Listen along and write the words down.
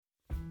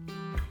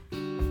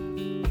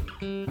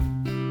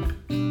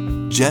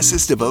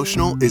Jess's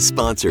devotional is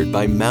sponsored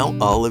by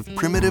Mount Olive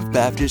Primitive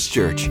Baptist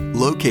Church,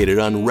 located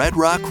on Red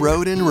Rock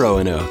Road in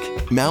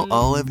Roanoke. Mount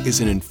Olive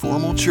is an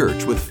informal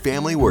church with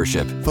family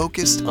worship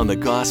focused on the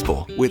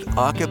gospel with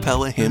a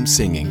cappella hymn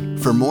singing.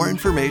 For more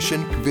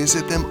information,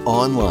 visit them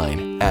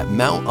online at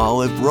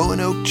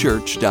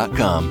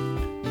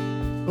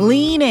mountoliveroanokechurch.com.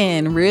 Lean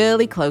in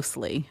really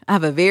closely. I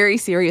have a very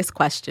serious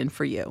question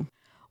for you.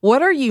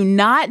 What are you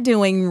not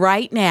doing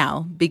right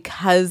now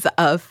because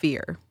of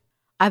fear?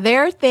 Are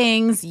there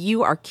things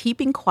you are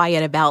keeping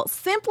quiet about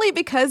simply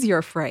because you're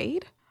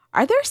afraid?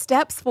 Are there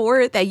steps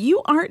forward that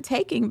you aren't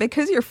taking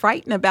because you're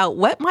frightened about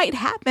what might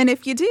happen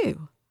if you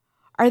do?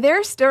 Are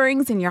there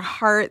stirrings in your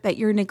heart that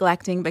you're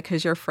neglecting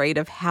because you're afraid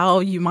of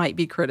how you might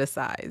be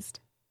criticized?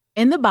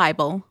 In the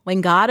Bible, when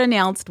God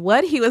announced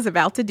what he was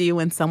about to do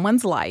in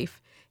someone's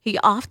life, he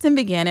often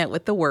began it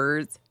with the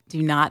words,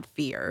 "Do not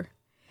fear."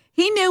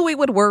 He knew we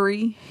would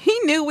worry. He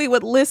knew we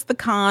would list the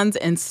cons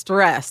and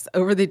stress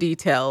over the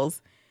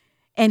details.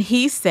 And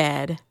he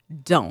said,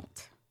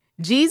 don't.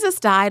 Jesus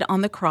died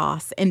on the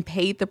cross and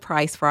paid the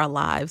price for our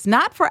lives,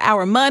 not for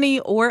our money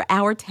or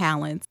our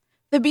talents.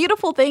 The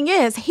beautiful thing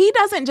is, he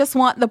doesn't just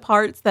want the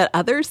parts that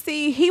others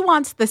see. He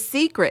wants the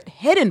secret,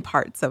 hidden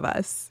parts of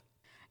us.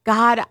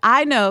 God,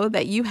 I know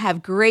that you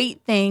have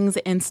great things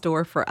in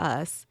store for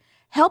us.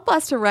 Help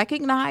us to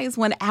recognize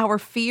when our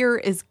fear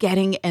is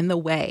getting in the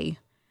way.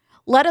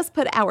 Let us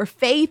put our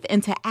faith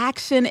into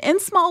action in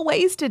small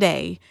ways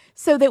today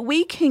so that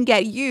we can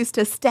get used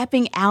to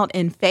stepping out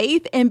in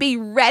faith and be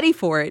ready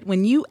for it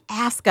when you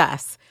ask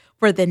us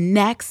for the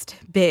next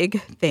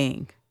big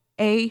thing.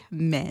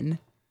 Amen.